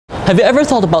Have you ever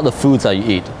thought about the foods that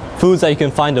you eat? Foods that you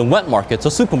can find in wet markets or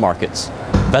supermarkets.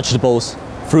 Vegetables,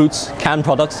 fruits, canned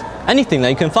products, anything that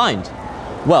you can find.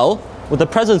 Well, with the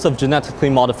presence of genetically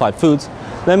modified foods,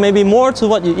 there may be more to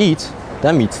what you eat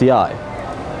than meets the eye.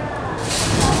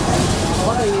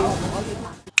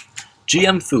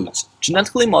 GM foods,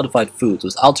 genetically modified foods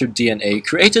with altered DNA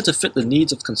created to fit the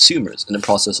needs of consumers in the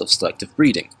process of selective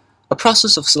breeding, a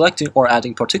process of selecting or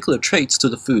adding particular traits to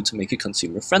the food to make it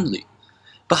consumer-friendly.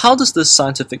 But how does this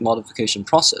scientific modification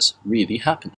process really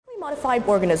happen? Modified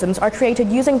organisms are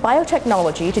created using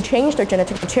biotechnology to change their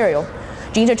genetic material.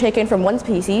 Genes are taken from one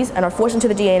species and are forced into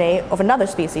the DNA of another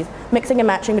species, mixing and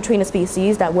matching between a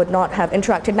species that would not have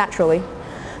interacted naturally.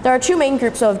 There are two main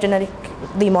groups of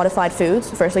genetically modified foods.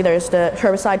 Firstly, there's the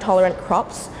herbicide-tolerant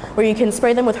crops, where you can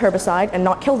spray them with herbicide and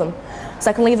not kill them.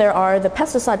 Secondly, there are the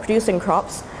pesticide-producing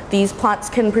crops. These plants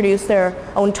can produce their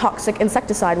own toxic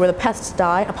insecticide, where the pests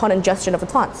die upon ingestion of the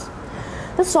plants.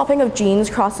 The swapping of genes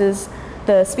crosses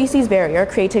the species barrier,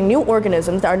 creating new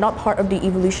organisms that are not part of the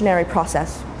evolutionary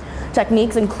process.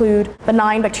 Techniques include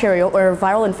benign bacterial or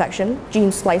viral infection,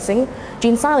 gene splicing,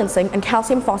 gene silencing, and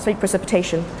calcium phosphate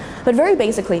precipitation. But very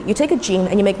basically, you take a gene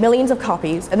and you make millions of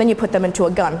copies, and then you put them into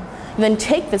a gun. You then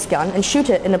take this gun and shoot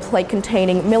it in a plate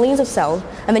containing millions of cells,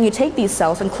 and then you take these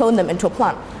cells and clone them into a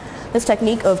plant. This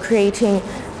technique of creating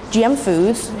GM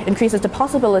foods increases the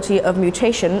possibility of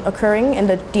mutation occurring in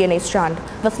the DNA strand,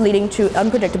 thus leading to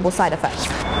unpredictable side effects.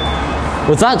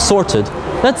 With that sorted,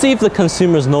 let's see if the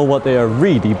consumers know what they are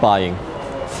really buying.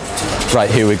 Right,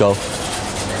 here we go.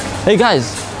 Hey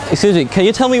guys, excuse me, can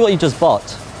you tell me what you just bought?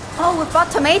 Oh, we bought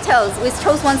tomatoes. We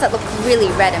chose ones that look really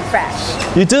red and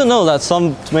fresh. You do know that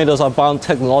some tomatoes are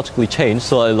biotechnologically changed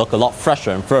so they look a lot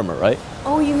fresher and firmer, right?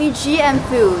 Oh, you mean GM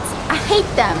foods? I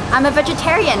hate them. I'm a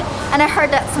vegetarian, and I heard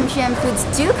that some GM foods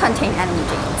do contain animal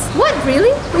genes. What,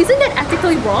 really? Isn't that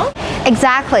ethically wrong?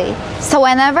 Exactly. So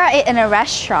whenever I eat in a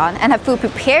restaurant and have food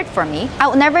prepared for me, I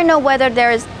would never know whether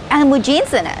there's animal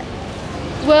genes in it.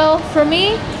 Well, for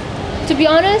me, to be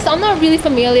honest, I'm not really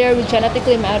familiar with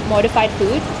genetically modified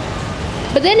food.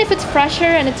 But then if it's fresher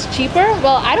and it's cheaper,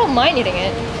 well, I don't mind eating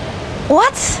it.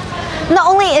 What? Not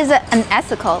only is it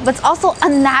unethical, but it's also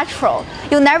unnatural.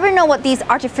 You'll never know what these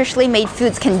artificially made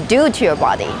foods can do to your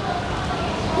body.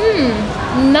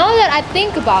 Now that I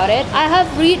think about it, I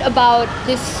have read about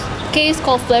this case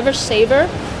called Flavor Saver,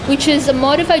 which is a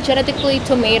modified genetically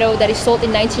tomato that is sold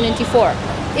in 1994.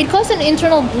 It caused an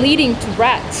internal bleeding to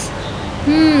rats.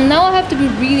 Now I have to be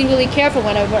really careful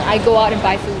whenever I go out and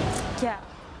buy food. Yeah.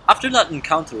 After that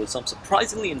encounter with some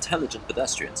surprisingly intelligent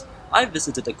pedestrians, I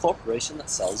visited a corporation that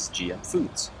sells GM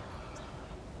foods.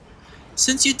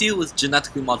 Since you deal with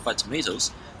genetically modified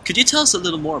tomatoes, could you tell us a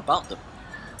little more about them?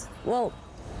 Well,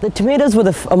 the tomatoes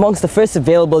were amongst the first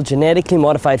available genetically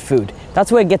modified food.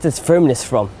 That's where it gets its firmness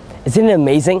from. Isn't it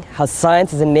amazing how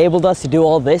science has enabled us to do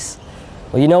all this?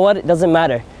 Well, you know what? It doesn't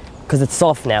matter, because it's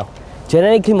soft now.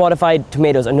 Genetically modified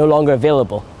tomatoes are no longer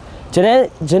available.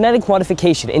 Genetic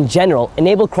modification in general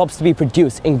enable crops to be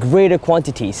produced in greater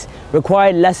quantities,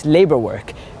 require less labor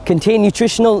work, contain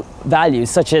nutritional values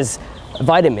such as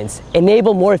vitamins,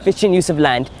 enable more efficient use of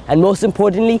land, and most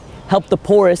importantly, help the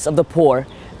poorest of the poor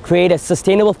create a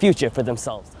sustainable future for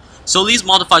themselves. So these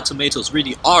modified tomatoes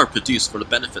really are produced for the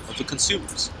benefit of the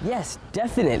consumers? Yes,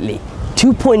 definitely.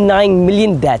 2.9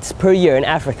 million deaths per year in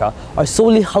Africa are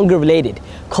solely hunger related,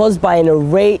 caused by an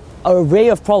array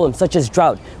of problems such as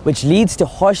drought, which leads to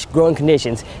harsh growing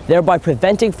conditions, thereby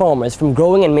preventing farmers from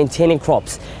growing and maintaining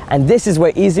crops. And this is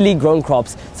where easily grown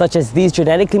crops, such as these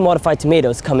genetically modified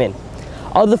tomatoes, come in.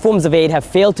 Other forms of aid have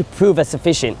failed to prove as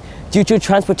sufficient due to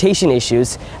transportation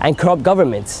issues and corrupt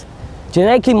governments.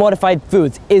 Genetically modified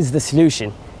foods is the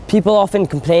solution. People often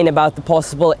complain about the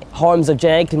possible harms of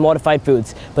genetically modified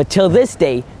foods, but till this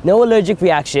day, no allergic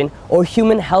reaction or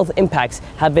human health impacts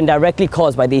have been directly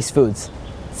caused by these foods.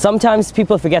 Sometimes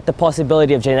people forget the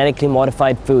possibility of genetically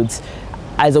modified foods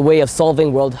as a way of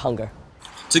solving world hunger.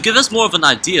 To give us more of an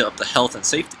idea of the health and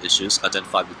safety issues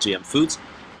identified with GM foods,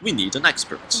 we need an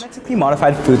expert. Genetically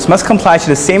modified foods must comply to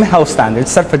the same health standards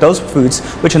set for those foods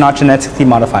which are not genetically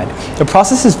modified. The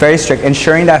process is very strict,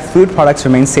 ensuring that food products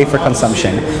remain safe for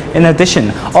consumption. In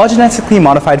addition, all genetically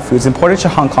modified foods imported to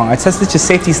Hong Kong are tested to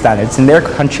safety standards in their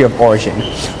country of origin.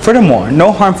 Furthermore,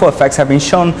 no harmful effects have been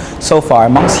shown so far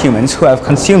amongst humans who have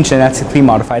consumed genetically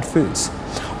modified foods.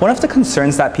 One of the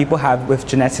concerns that people have with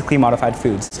genetically modified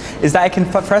foods is that it can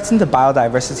threaten the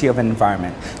biodiversity of an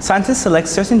environment. Scientists select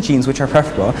certain genes which are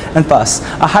preferable, and thus,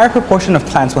 a higher proportion of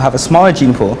plants will have a smaller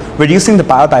gene pool, reducing the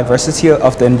biodiversity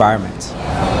of the environment.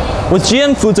 With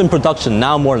GM foods in production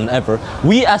now more than ever,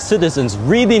 we as citizens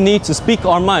really need to speak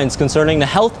our minds concerning the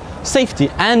health, safety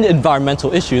and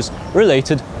environmental issues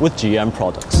related with GM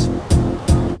products.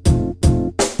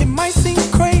 It might seem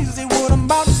crazy what I'm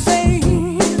about to say.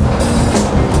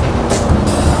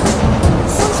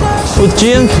 With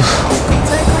GM...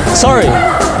 Sorry!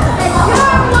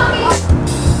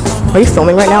 Are you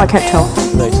filming right now? I can't tell.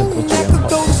 Related with GM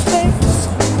products.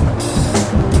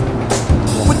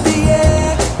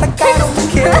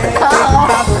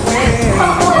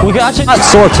 We can actually get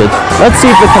sorted. Let's see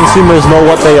if the consumers know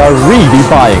what they are really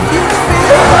buying.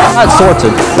 That's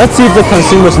sorted. Let's see if the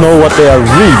consumers know what they are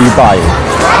really buying.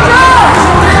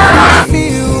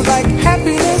 Feel like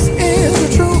happiness is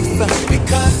the truth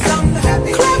because I'm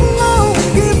happy. Clap along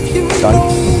if you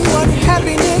know what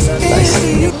happiness is to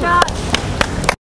you.